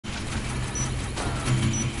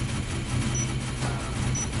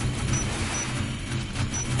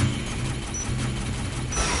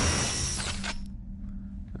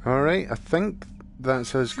Alright, I think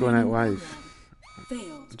that's us going out live.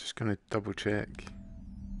 Failed. I'm just going to double check.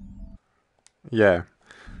 Yeah.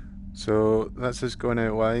 So that's us going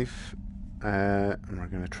out live. And we're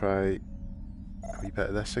going to try a wee bit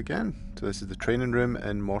of this again. So this is the training room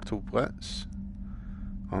in Mortal Blitz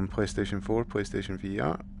on PlayStation 4, PlayStation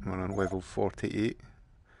VR. We're on level 48. I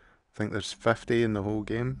think there's 50 in the whole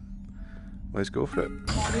game. Let's go for it.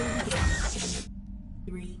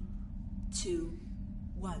 3, 2,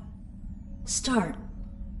 1. Start.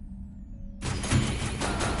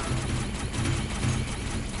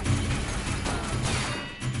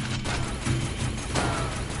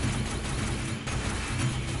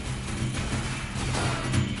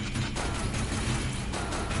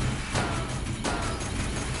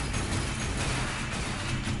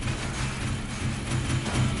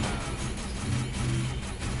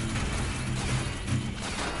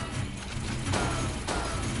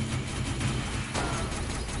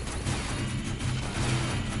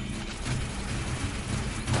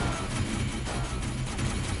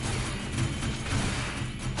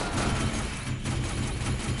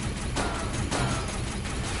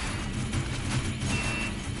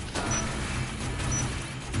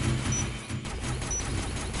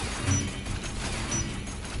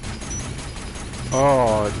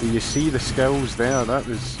 Oh, do you see the skills there? That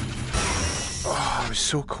was... Oh, I was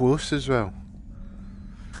so close as well.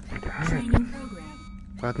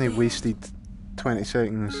 Glad I wasted 20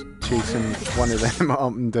 seconds chasing one of them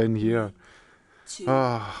up and down here.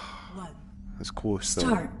 Oh, that's close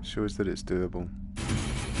though. Shows that it's doable.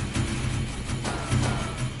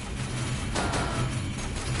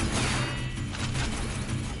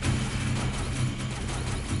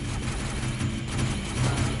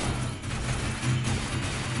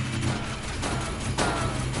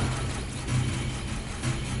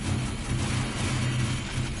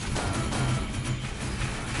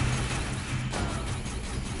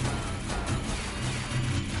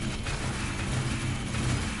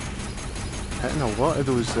 Hitting a lot of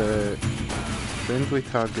those friendly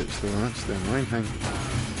targets though, that's the annoying thing.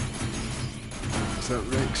 So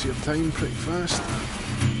that wrecks your time pretty fast.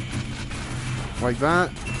 Like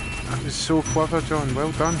that. That was so clever, John,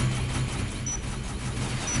 well done.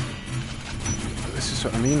 This is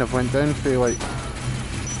what I mean, I've went down for like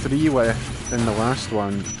 3 left in the last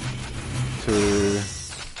one to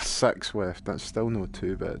 6 left. That's still not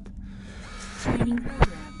too bad.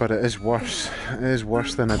 But it is worse. It is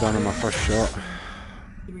worse than I done on my first shot.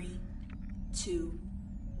 3, 2,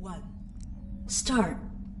 1. Start.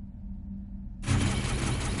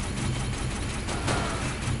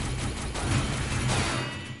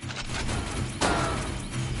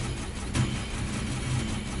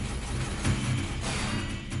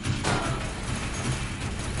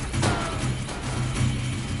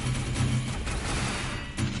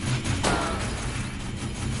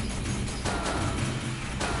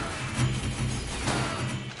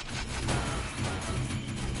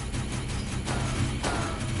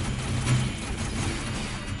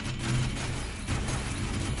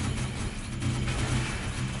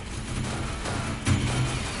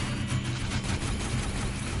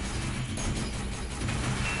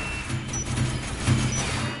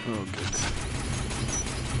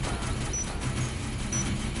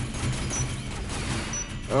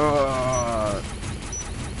 Oh,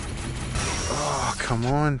 come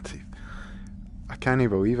on. I can't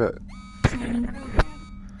even believe it.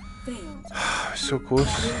 I was so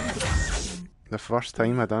close. The first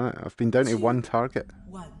time I done it. I've been down to 1 target.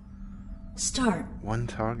 Start. 1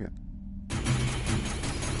 target.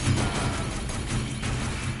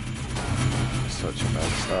 Such a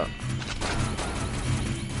bad start.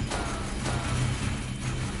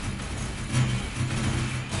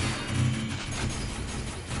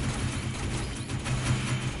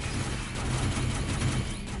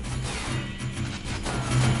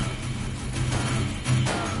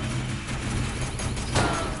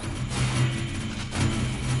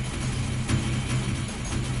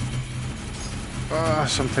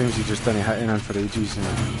 Sometimes you just don't hit anything for ages and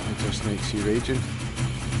it just makes you raging.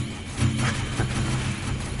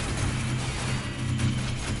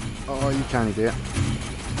 Oh, you can't do it.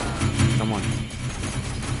 Come on.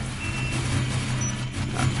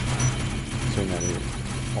 So many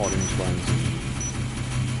orange ones.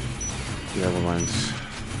 The other one's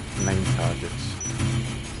 9 targets.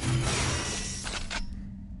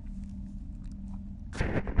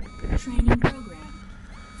 Training program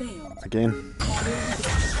failed. Again.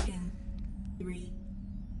 3,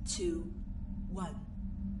 2, 1.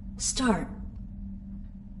 Start.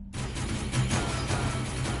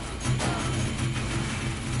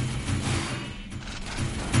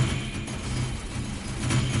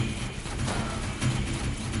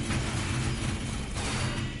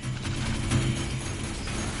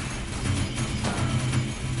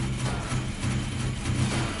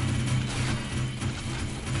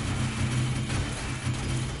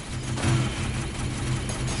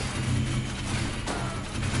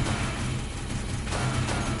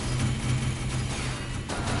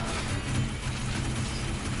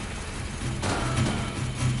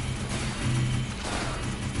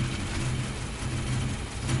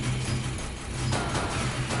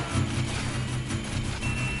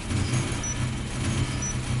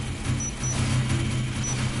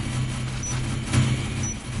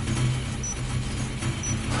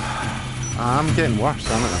 I'm getting worse,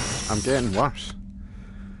 aren't I? I'm getting worse.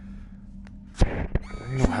 I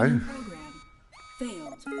don't know how. Program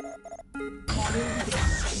failed. Audio begin.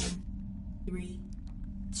 3,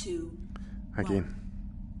 2, 1. Again.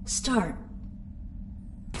 Start.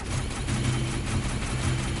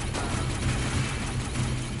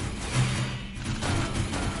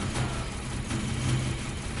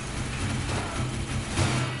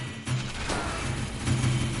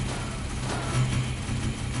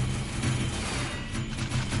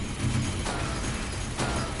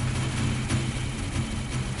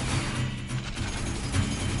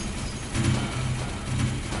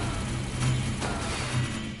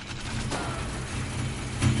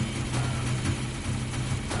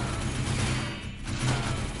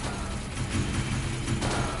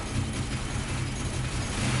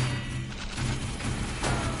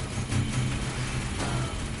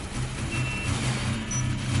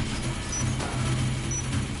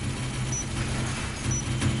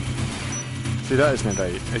 See, that isn't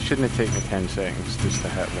right. It shouldn't have taken me 10 seconds just to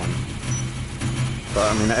hit one. But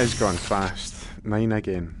I mean, it is going fast. 9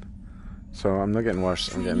 again. So I'm not getting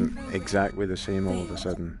worse, I'm getting exactly the same all of a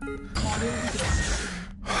sudden.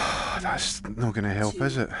 That's not going to help,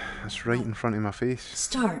 is it? That's right in front of my face.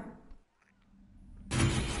 Start.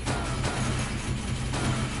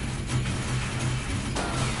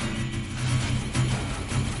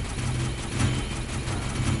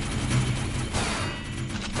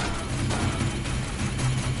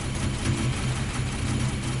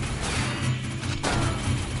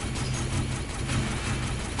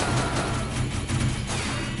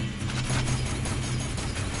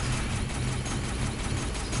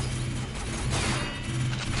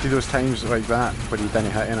 See those times like that where you didn't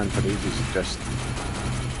hit anything for ages, it just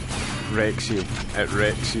wrecks you. It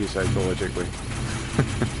wrecks you psychologically.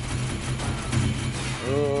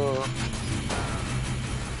 Oh.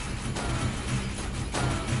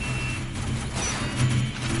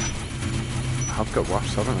 I've got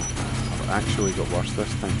worse, haven't I? I've actually got worse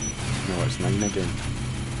this time. No, it's 9 again.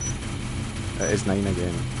 It is 9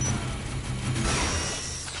 again.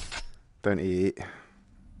 Down to 8.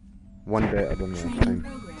 One better than the last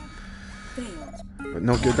time. But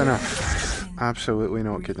not good enough. Absolutely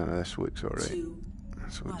not good enough. This looks alright.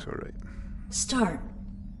 This looks alright. Start.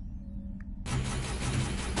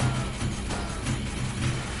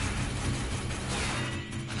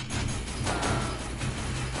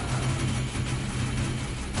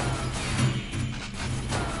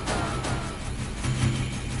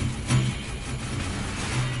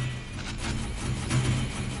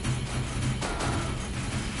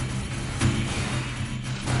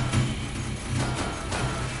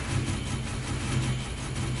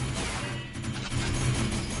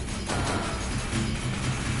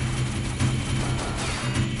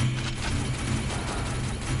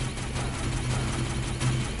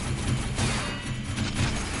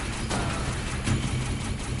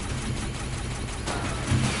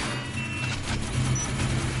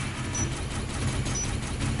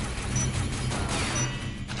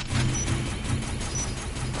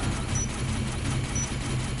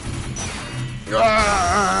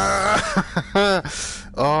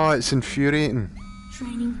 Oh, it's infuriating.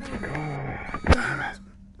 Training Damn it.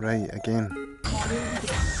 Right, again.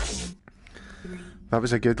 That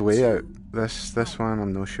was a good way out. This one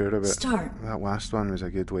I'm not sure about. Start. That last one was a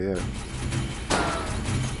good way out.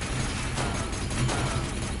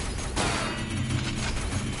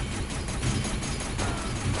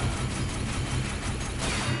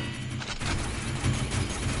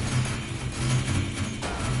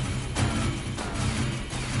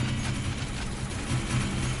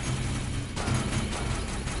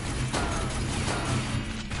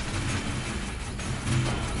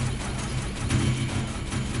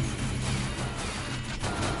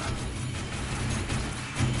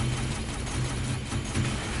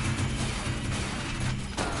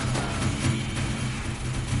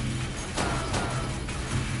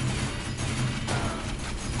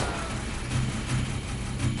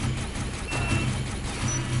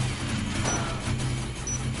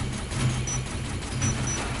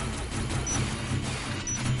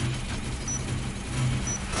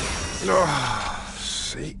 Oh,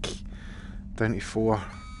 sake. Down to 4.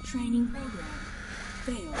 Training program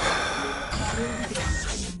failed.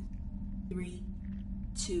 3,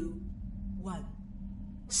 2, 1.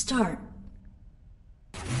 Start.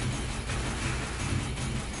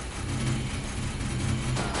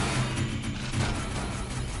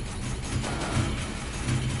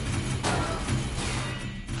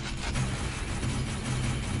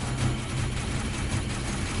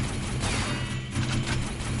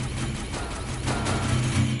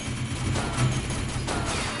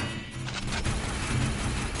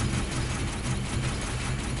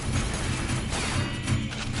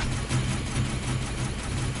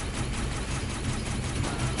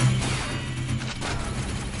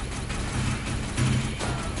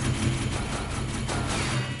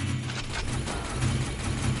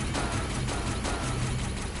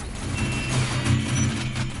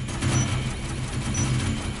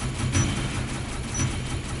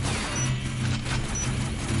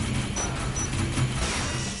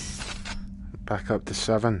 Back up to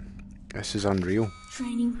 7. This is unreal.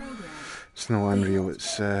 Training program. It's no unreal,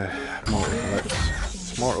 it's Mortal Blitz.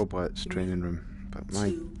 It's Mortal Blitz training room. But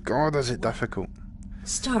my god, is it difficult.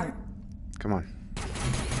 Start. Come on.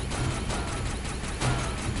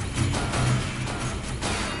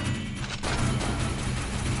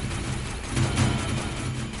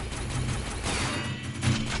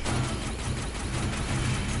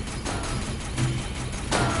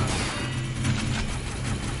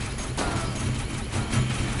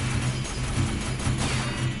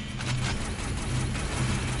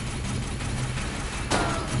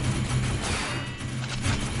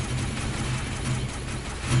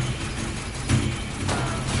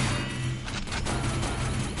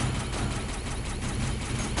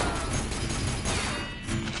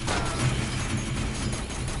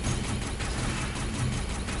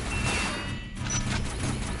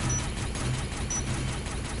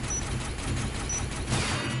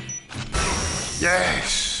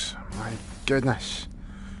 Yes! My goodness.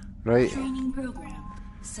 Right. Training program.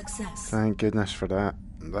 Success. Thank goodness for that.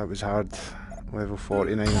 That was hard. Level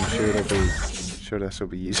 49, I'm sure this will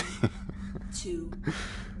be easy. 2,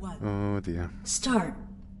 1. Oh dear. Start.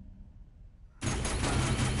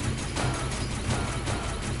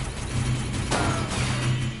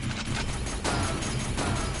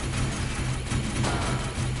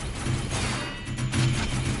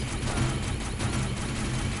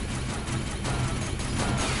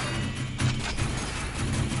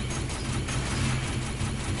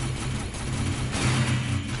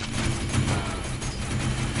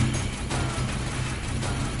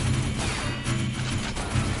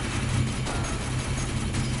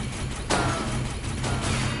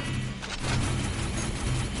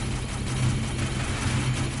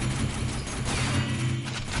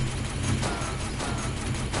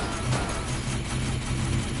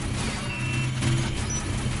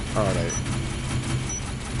 Alright.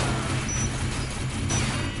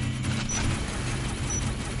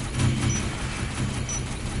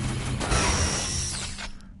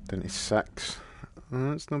 Down to 6.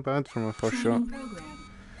 Oh, that's not bad for my first shot. Training program.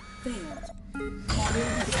 Failed.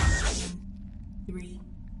 3,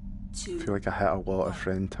 2. I feel like I hit a lot of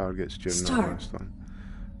friend targets during that Start. last one.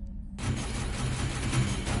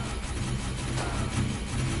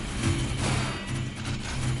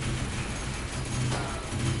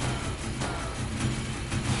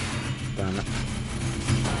 Damn it.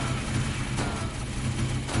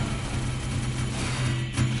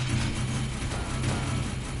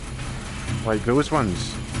 Like those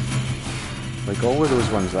ones. Like all of those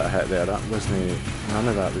ones that I hit there, that wasn't... none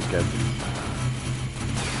of that was good.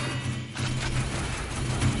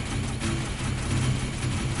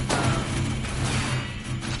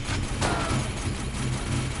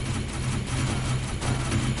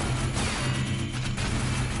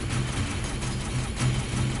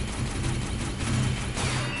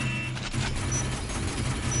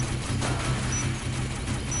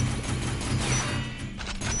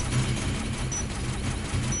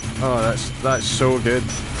 Oh, that's so good.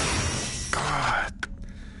 God,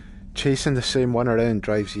 chasing the same one around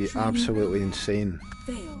drives you absolutely insane.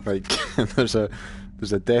 Failed. Like there's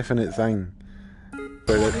a definite thing,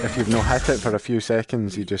 but if you've not hit it for a few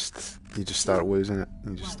seconds, you just start losing it.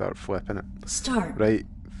 You just start flipping it. Start. Right,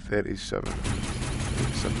 37.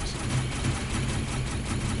 37.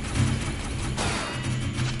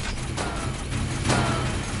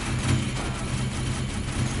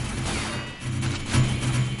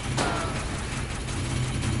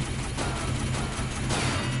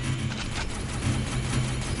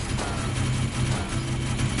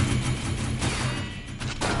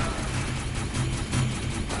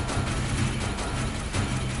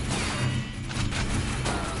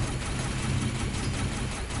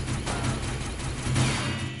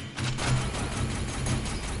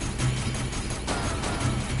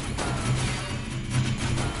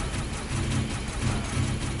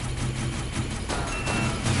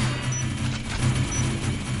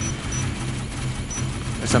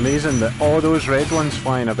 It's amazing that all those red ones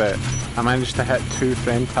flying about, I managed to hit 2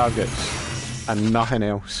 friend targets and nothing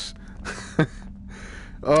else.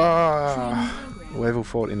 Oh, level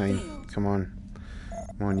 49. Come on.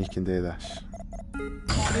 Come on, you can do this. In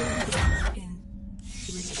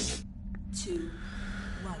 3, 2,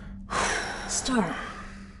 1. Start.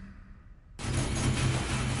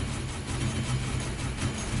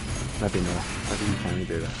 Maybe no. Maybe you can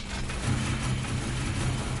do this.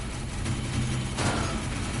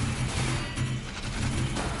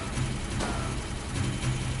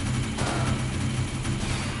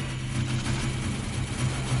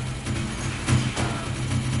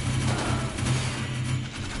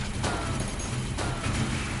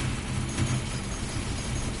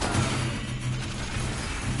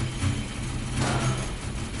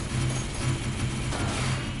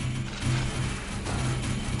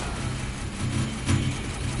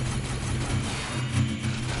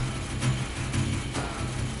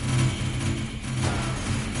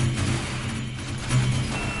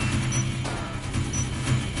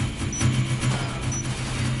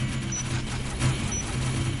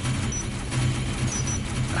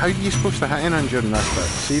 How are you supposed to hit anyone during this bit?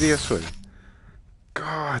 Seriously?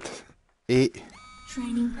 God. 8.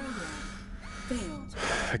 Training program failed.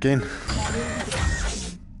 Again.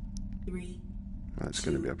 3, That's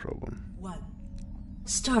going to be a problem. 1.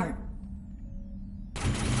 Start.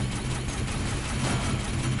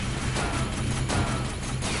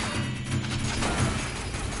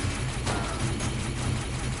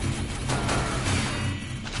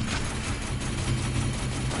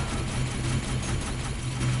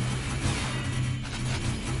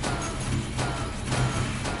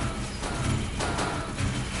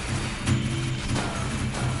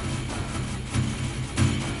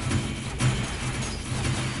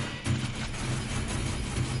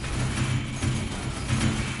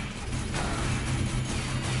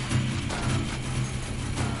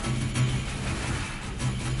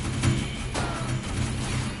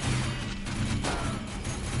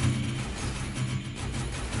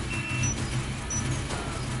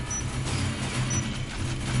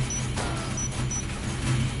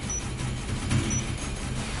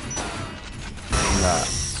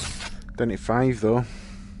 Down to 5 though.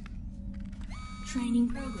 Training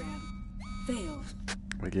program failed.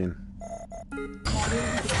 Again.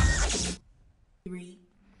 3,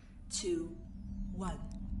 2, 1.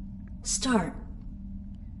 Start.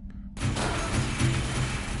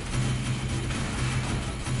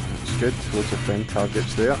 That's good. Loads of friend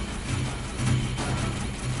targets there.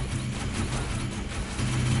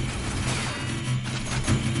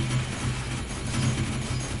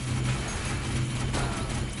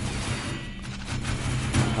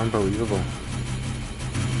 Unbelievable.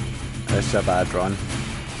 This is a bad run. A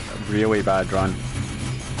really bad run.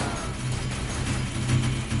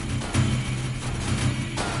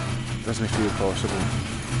 Doesn't feel possible.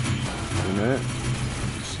 You know?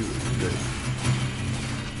 Let's see what we can do.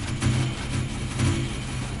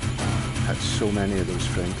 Hit so many of those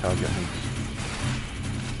friend target things.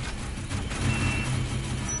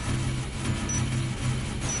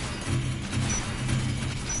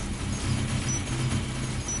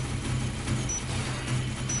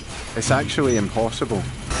 It's actually impossible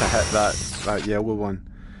to hit that yellow one.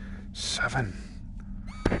 7.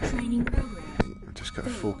 Training program. I just got to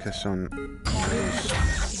focus on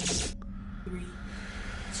those. 3,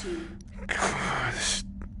 2. God, it's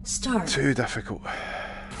Start. too difficult.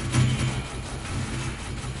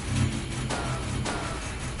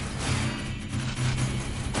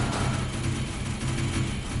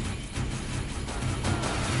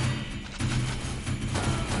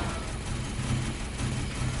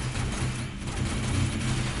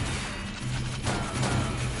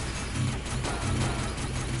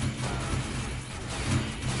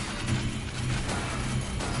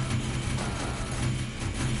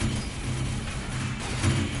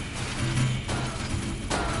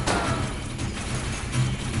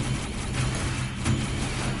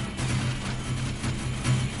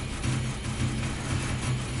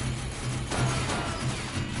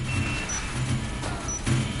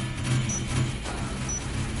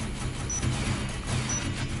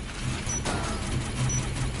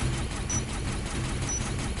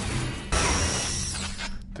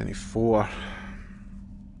 Four.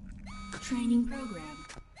 Training program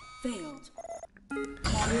failed.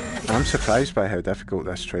 I'm surprised by how difficult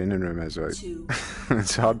this training room is. Like,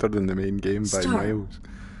 it's harder than the main game by miles.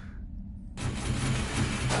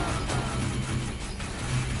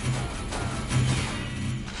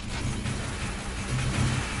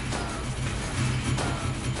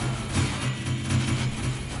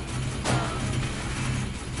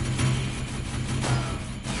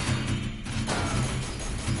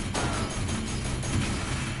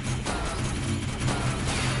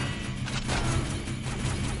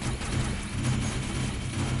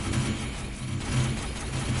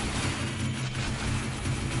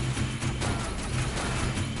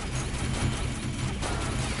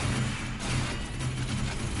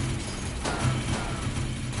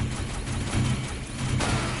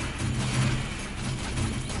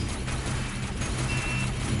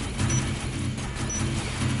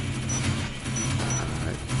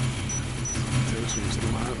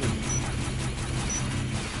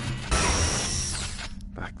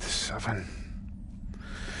 Back to 7.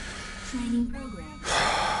 Training program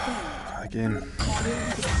failed. Again.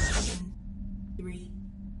 3,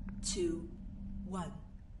 2, 1.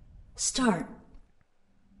 Start.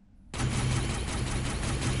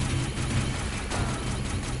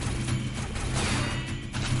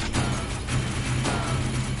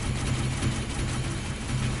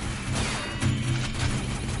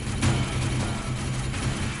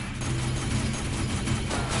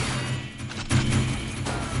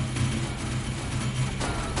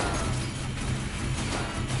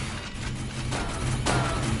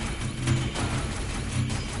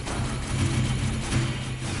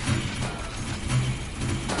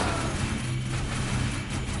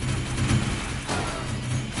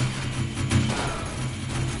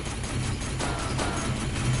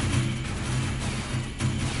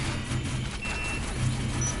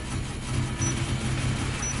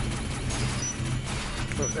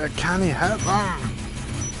 Can he hit them?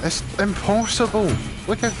 It's impossible.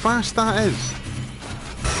 Look how fast that is.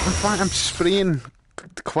 In fact, I'm spraying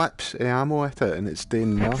clips of ammo at it and it's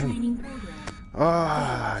doing nothing. Training program.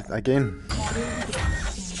 Ah, again.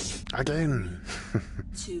 Again.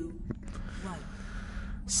 2, 1.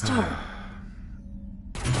 Start.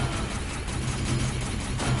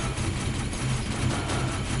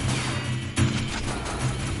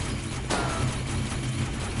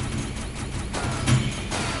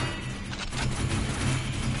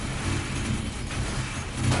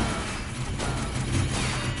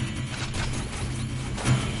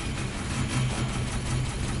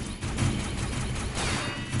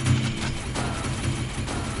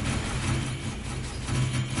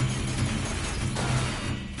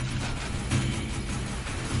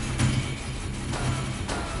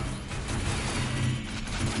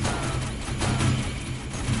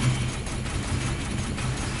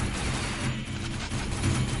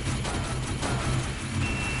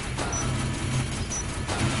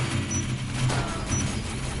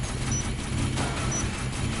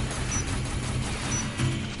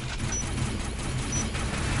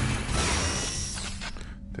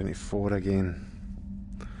 Four again.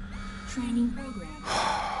 Training program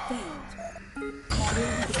failed.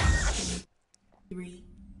 3,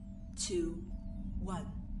 2, 1.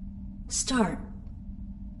 Start.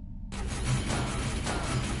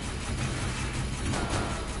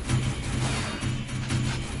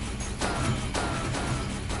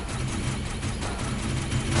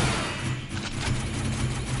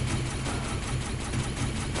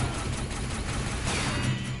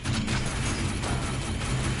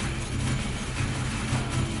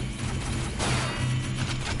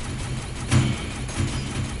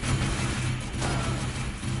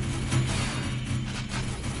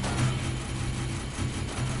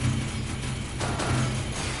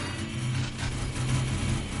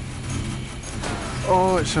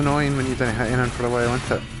 Oh, it's annoying when you don't hit anything for a while,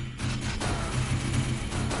 isn't it?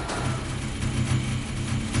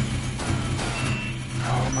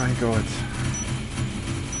 Oh my god.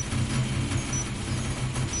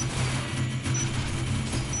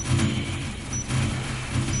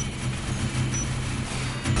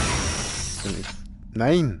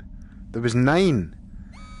 Nine. There was 9.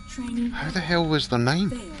 Training How the hell was there 9?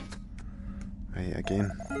 failed. Right,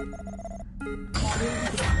 again.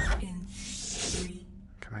 In 3,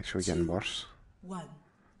 I'm actually getting worse. 1.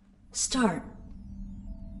 Start.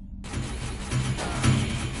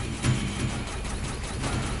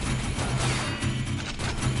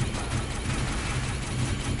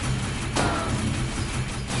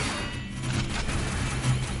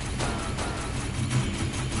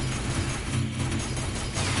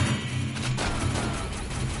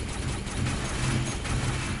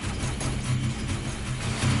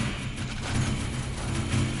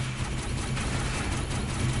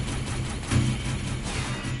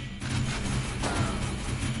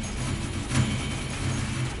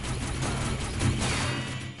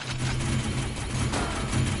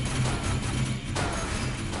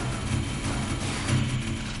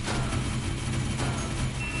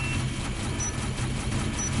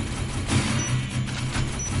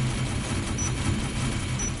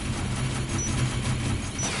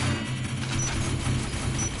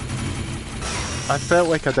 I felt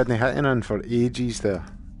like I didn't hit anything for ages there.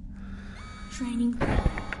 Training program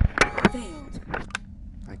failed.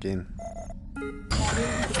 Again.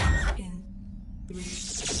 In 3,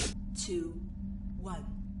 2, 1.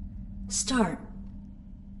 Start.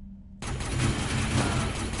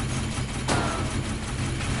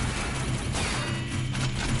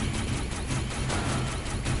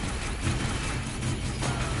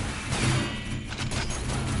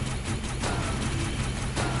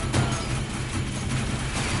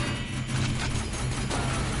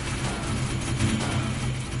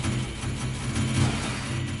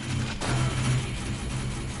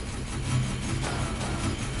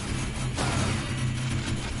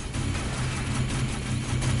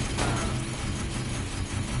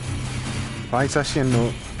 Why is this here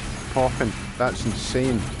not popping? That's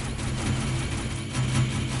insane.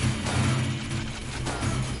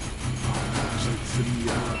 It's like 3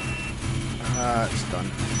 hours. Ah, it's done.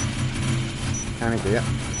 Can I do it?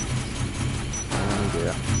 Can I do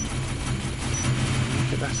it?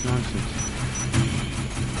 Look at this nonsense.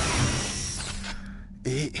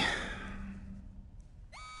 8.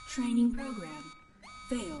 Training program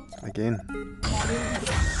failed. Again. 3,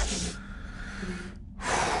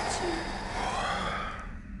 2.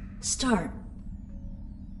 Start.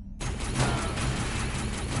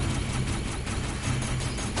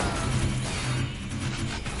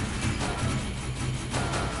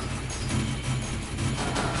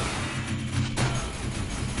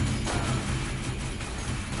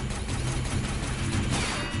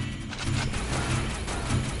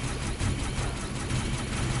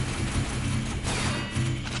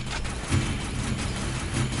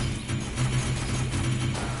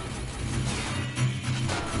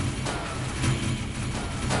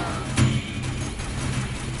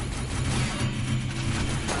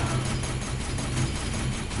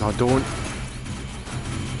 No, don't.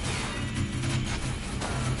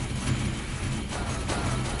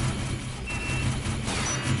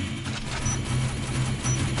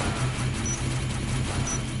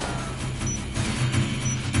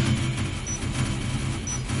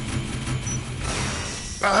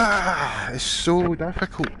 Ah, it's so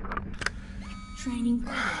difficult. Training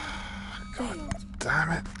program failed.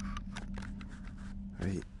 Damn it.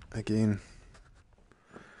 Right, again.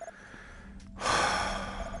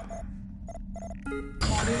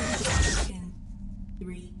 In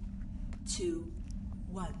 3, 2,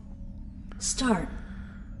 1. Start.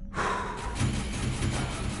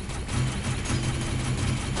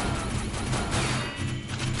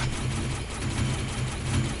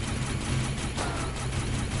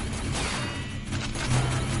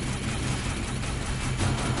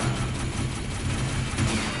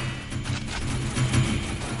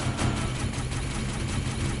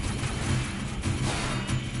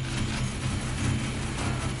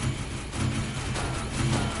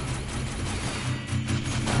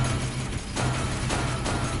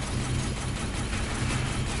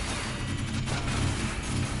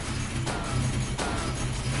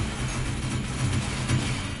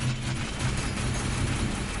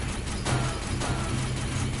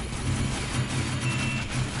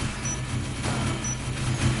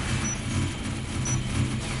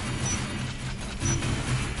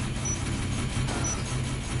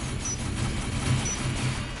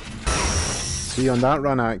 See, on that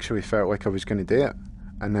run I actually felt like I was going to do it,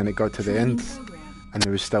 and then it got to the end and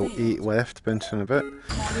there was still 8 left, bouncing a bit.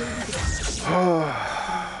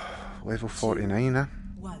 Oh, level 49, eh?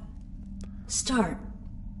 1. Start.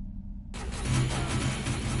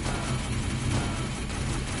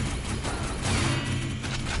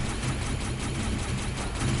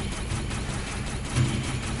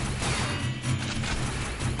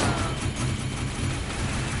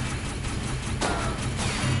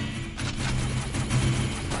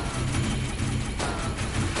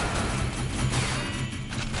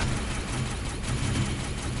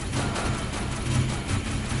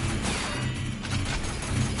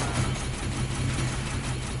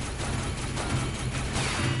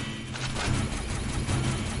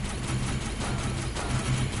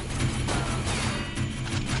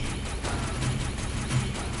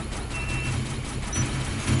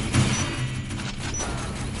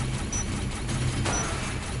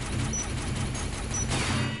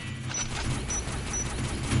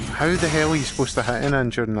 How the hell are you supposed to hit in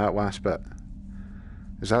during that last bit?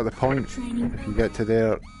 Is that the point? If you get to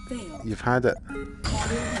there, you've had it.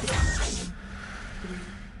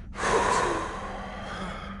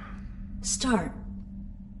 Start.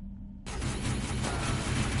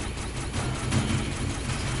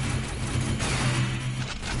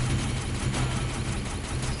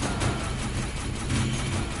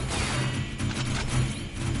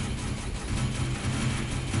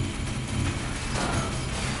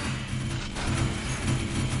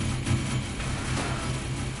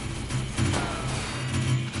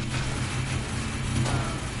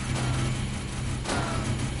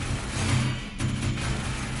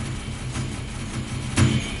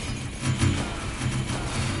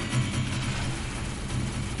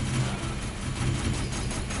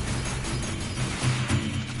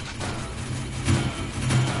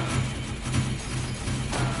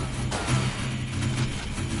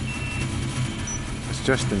 It's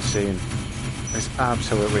just insane. It's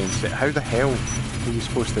absolutely insane. How the hell are you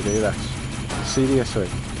supposed to do this? Seriously.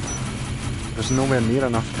 There's nowhere near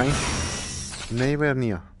enough time. Nowhere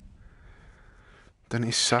near. Down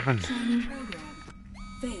to 7. Training program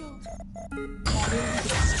failed.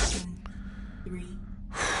 3,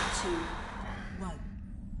 2, 1.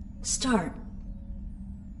 Start.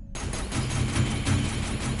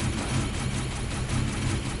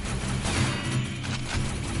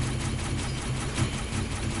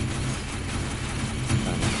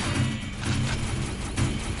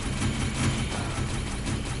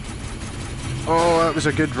 Oh, that was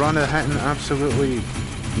a good run of hitting absolutely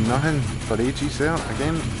nothing for ages there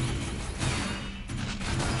again.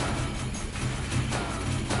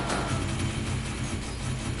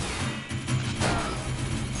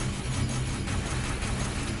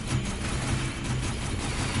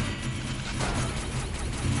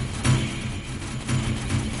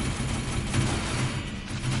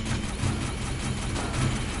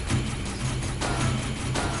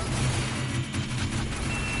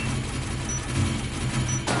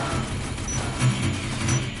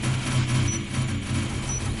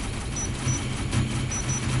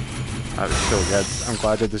 That was so good. I'm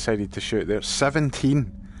glad I decided to shoot there.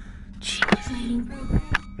 17.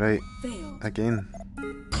 Jeez. Right, again.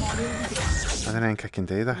 I don't think I can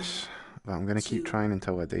do this, but I'm gonna keep trying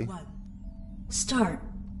until I do. 1. Start.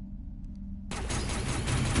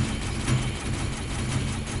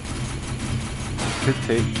 Could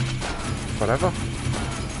take forever,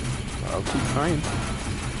 but I'll keep trying.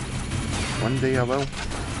 One day I will.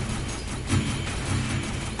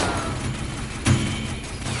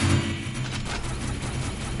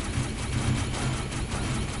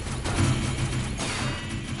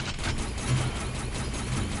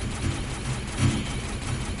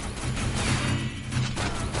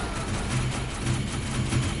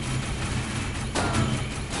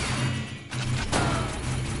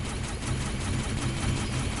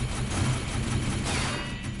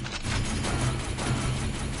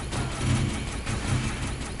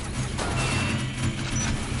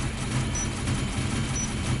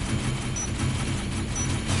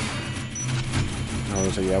 Oh,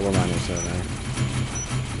 there's a yellow man is there now.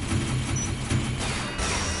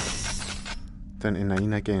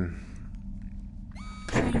 29 again.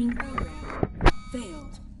 Training program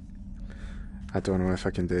failed. I don't know if I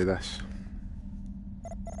can do this.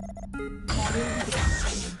 3, 2,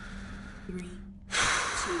 1.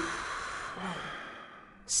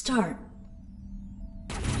 Start.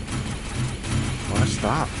 What's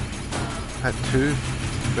that? Hit 2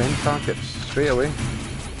 friend targets straight away.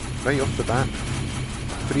 Right off the bat.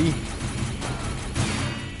 3,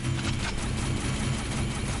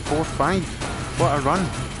 4, 5. What a run.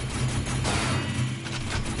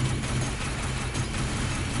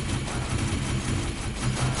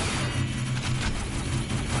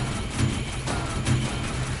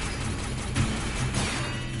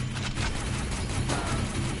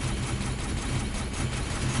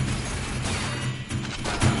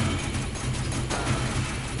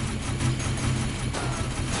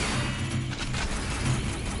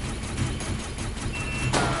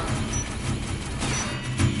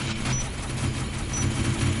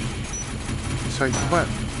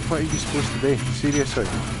 What are you supposed to do? Seriously?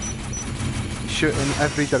 Shoot in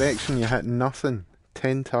every direction, you hit nothing.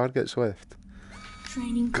 10 targets left.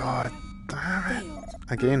 Training God damn it. failed.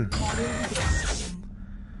 Again.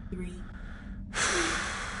 3, 2,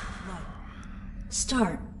 1.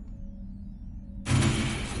 Start.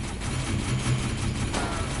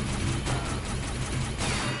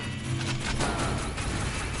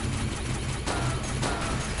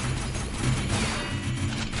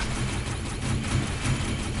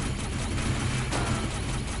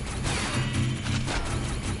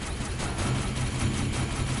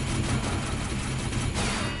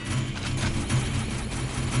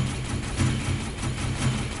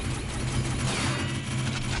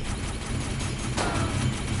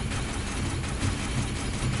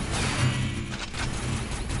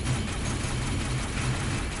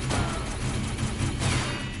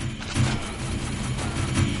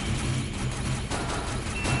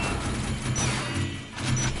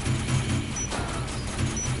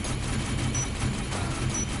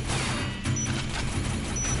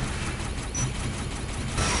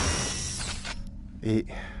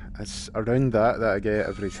 It's around that I get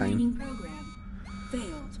every time. Training program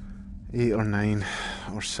failed. 8 or 9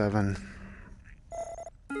 or 7.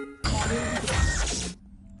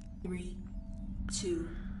 3, 2,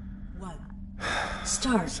 1.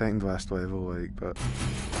 Start. Second last level, like, but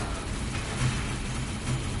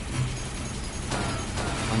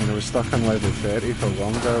I mean, I was stuck on level 30 for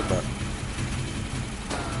longer, but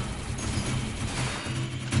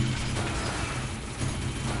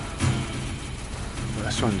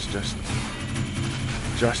this one's just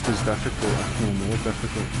as difficult, if not more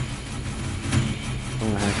difficult. The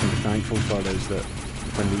only thing I can be thankful for is that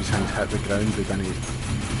when these things hit the ground, they're going to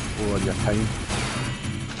lower your time.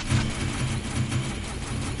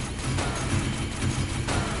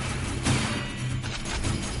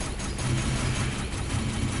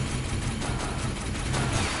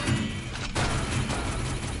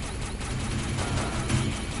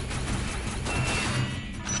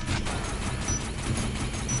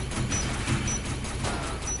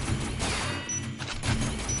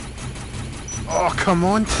 Oh, come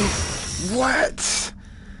on, what?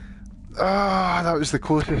 Ah, that was the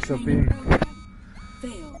closest I've been.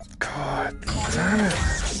 Failed. God damn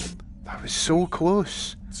it. That was so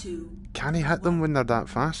close. 2. Can he hit them when they're that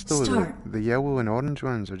fast though? The yellow and orange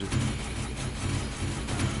ones are just...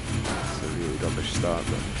 It's a really rubbish start,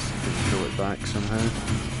 but can pull it back somehow.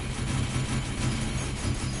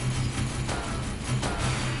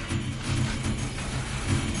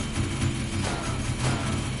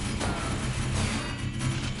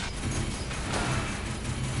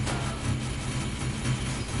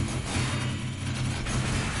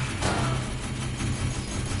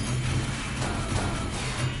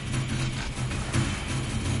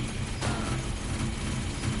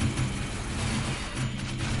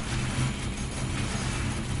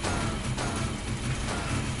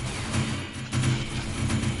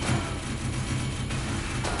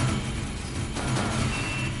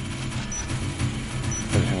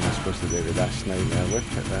 this nightmare. Look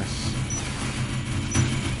at this.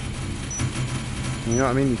 You know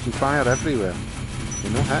what I mean? You can fire everywhere.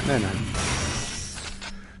 You're not hitting anything.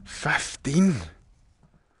 15!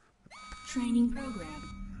 Training program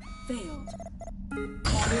failed.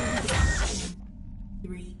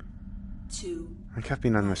 3, 2. I think I've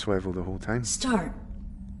been on this level the whole time. Start.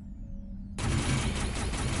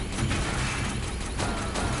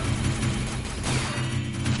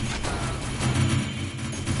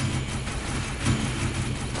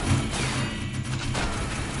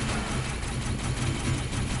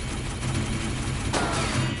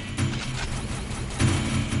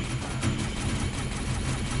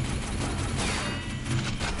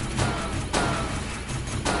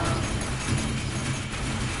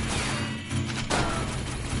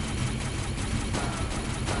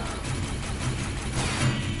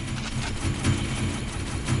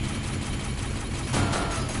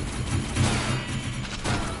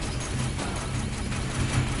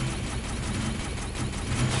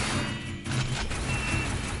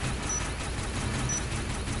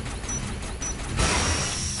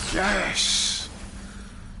 Yes!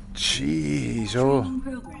 Jeez, oh. Training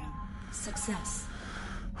program success.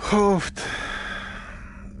 Oh,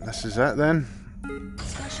 this is it then.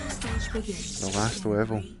 Special stage begins. The last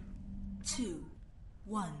level. 3, 2,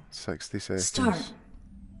 1. 60 seconds. Start.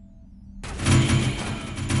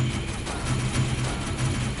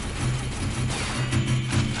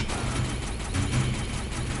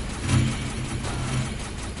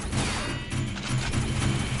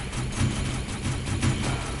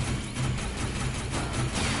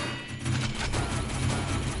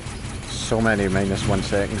 So many -1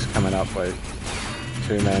 seconds coming up, like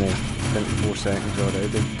too many. 24 seconds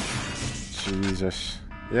already. Jesus.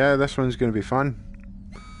 Yeah, this one's going to be fun.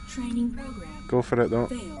 Training program. Go for it though.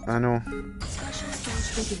 Failed. I know. Special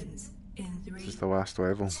stage begins in 3, This is the last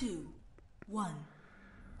level. 2, 1.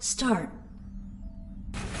 Start.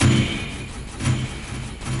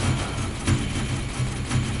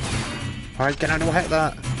 Why can I not hit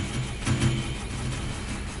that?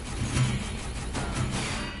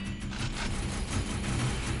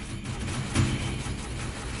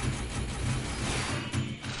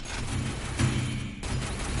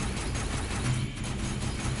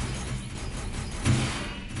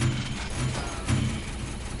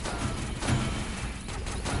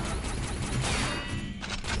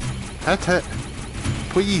 Hit it!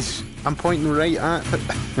 Please! I'm pointing right at it.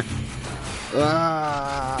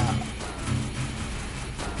 Ah!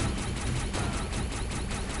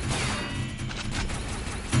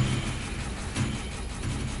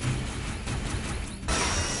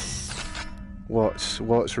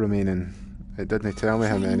 What's remaining? It didn't tell me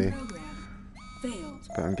how many, Failed.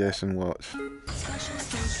 but I'm guessing lots. Special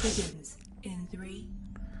stage begins in 3,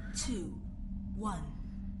 2, 1.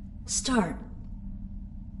 Start.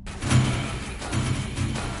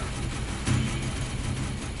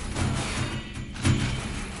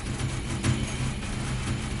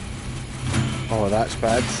 Oh, that's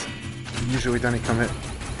bad. Usually don't come hit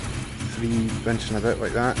 3 inch and a bit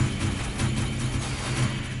like that.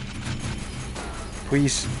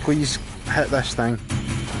 Please hit this thing.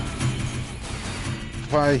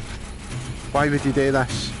 Why? Why would you do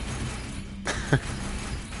this?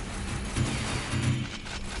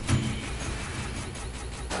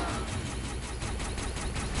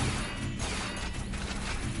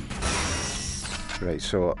 Right,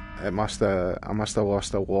 so I must have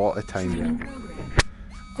lost a lot of time there.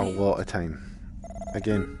 A lot of time.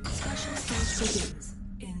 Again. Special stage begins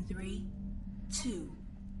in 3, 2,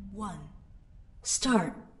 1.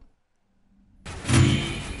 Start.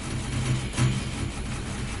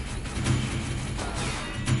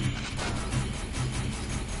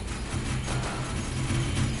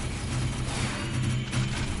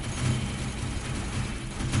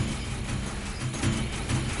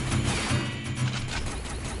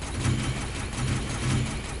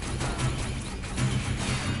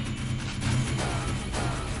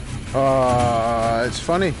 It's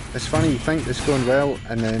funny. It's funny. You think it's going well,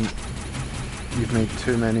 and then you've made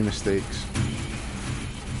too many mistakes,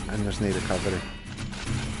 and there's no recovery.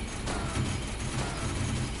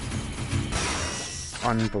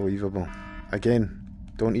 Unbelievable. Again,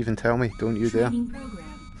 don't even tell me. Don't you dare. Training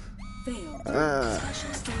program failed.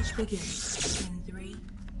 Special stage begins in 3,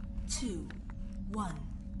 2, 1.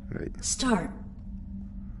 Right. Start.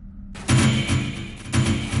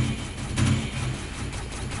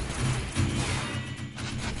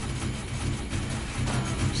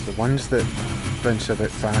 It's the ones that bounce a bit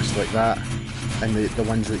fast like that, and the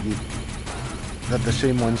ones that they're the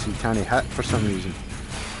same ones you can't hit for some reason.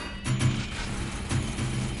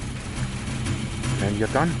 And you're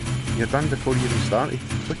done. You're done before you even started.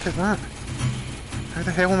 Look at that. How the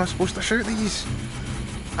hell am I supposed to shoot these?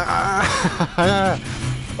 Ah!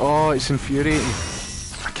 Oh, it's infuriating.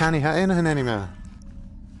 I can't hit anything anymore.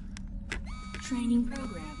 Training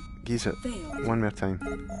program. Use it. Failed. One more time.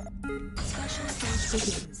 Special stage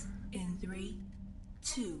begins in 3,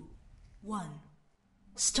 2, 1.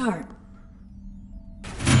 Start.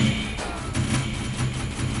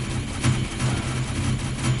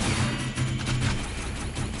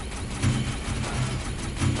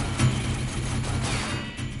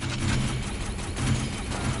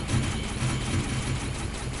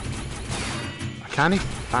 Can he?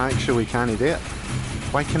 I actually can't do it.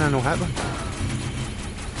 Why can I not hit them?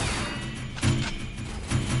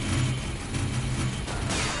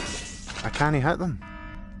 I can't hit them.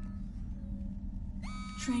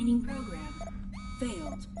 Training program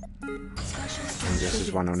failed. Special I think this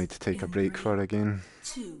is one I'll need to take a break for again.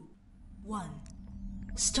 2, 1.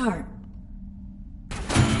 Start.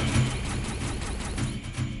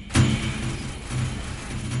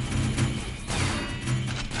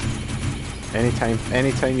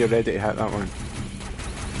 Anytime you're ready to hit that one.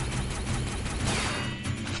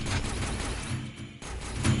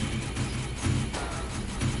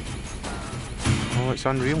 Oh, it's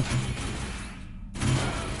unreal.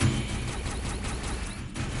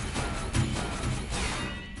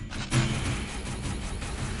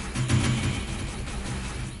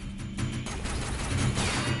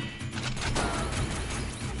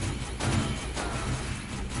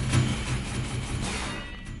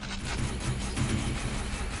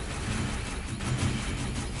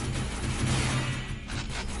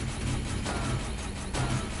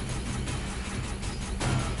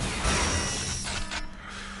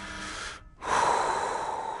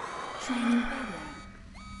 Training program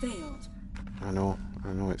failed. I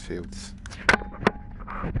know it failed.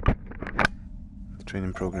 The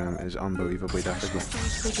training program is unbelievably difficult.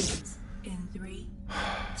 Begins in 3,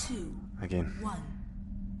 2, Again. 1.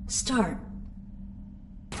 Start.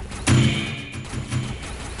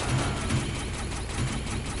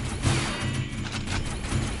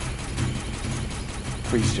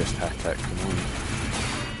 Please just hit it, come on.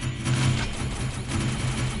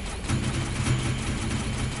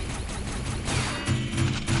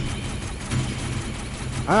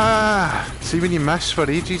 Ah! See when you miss for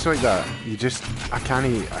ages like that, you just, I can't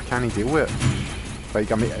deal with it. Like,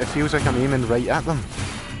 it feels like I'm aiming right at them.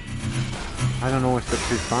 I don't know if they're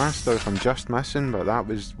too fast or if I'm just missing, but that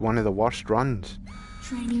was one of the worst runs.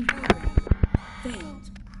 Training program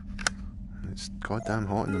failed. It's goddamn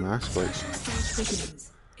hot in the mask, like.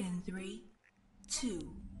 Begins in 3, 2,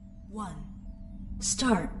 1.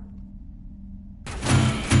 Start.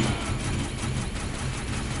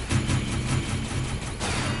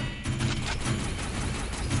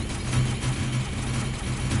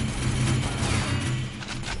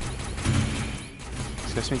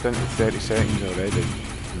 It's just me down to 30 seconds already.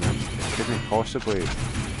 And it couldn't possibly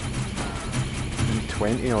been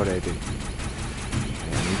 20 already.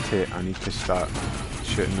 I need to start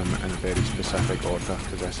shooting them in a very specific order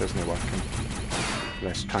because this isn't working.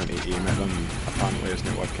 This trying to aim at them apparently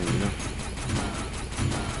isn't working either.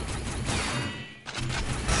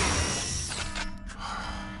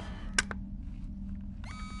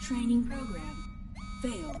 Training program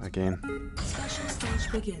failed. Again. Special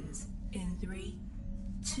stage begins in 3,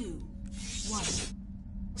 2, 1.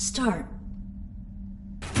 Start.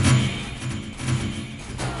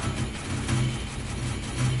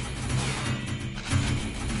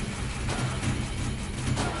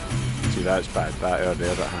 See, that's bad. That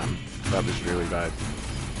earlier that happened. That was really bad.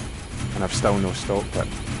 And I've still not stopped it.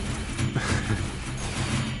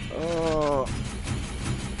 Oh.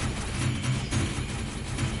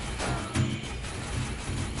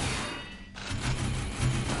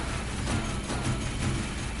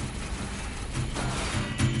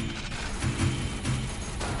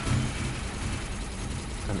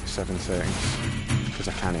 And it's 7 seconds. Because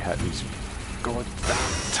I can't hit these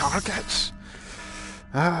goddamn targets.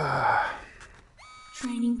 Ah.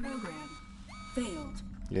 Training program failed.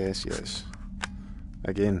 Yes.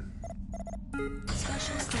 Again.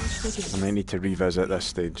 Special stage begins. I might need to revisit this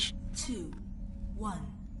stage. 2,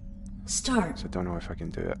 1. Start. So I don't know if I can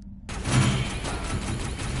do it.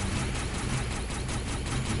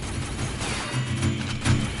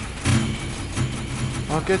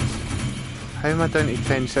 Oh good. How am I down to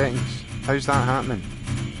 10 seconds? How's that happening?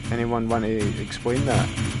 Anyone want to explain that?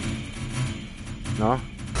 No?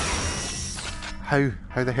 How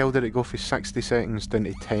the hell did it go from 60 seconds down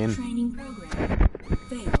to 10? Training program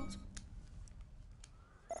failed.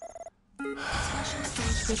 Special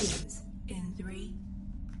stage begins in 3,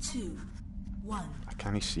 2, 1. I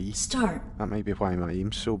Can he see? Start. That might be why my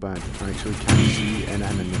aim's so bad. I actually can't see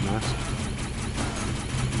anything in the mask.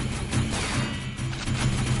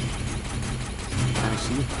 Can he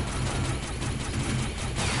see?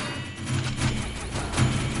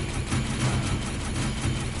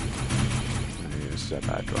 No, this is a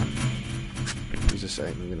bad run. Just a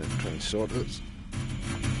second, I'm going to try and sort this.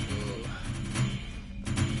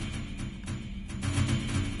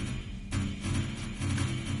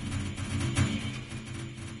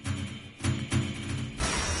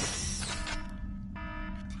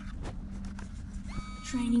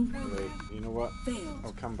 Training program. Right, you know what? Failed.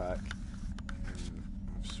 I'll come back.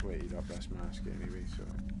 I've sweated up this mask anyway, so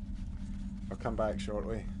I'll come back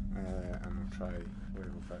shortly and I'll try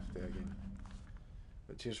level 50 again.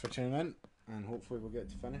 But cheers for tuning in, and hopefully we'll get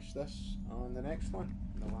to finish this on the next one,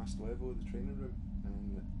 the last level of the training room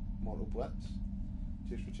in Mortal Blitz.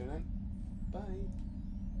 Cheers for tuning in. Bye.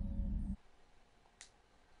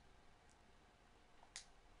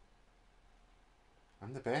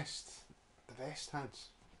 I'm the best. The best, Hans.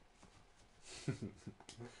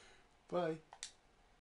 Bye.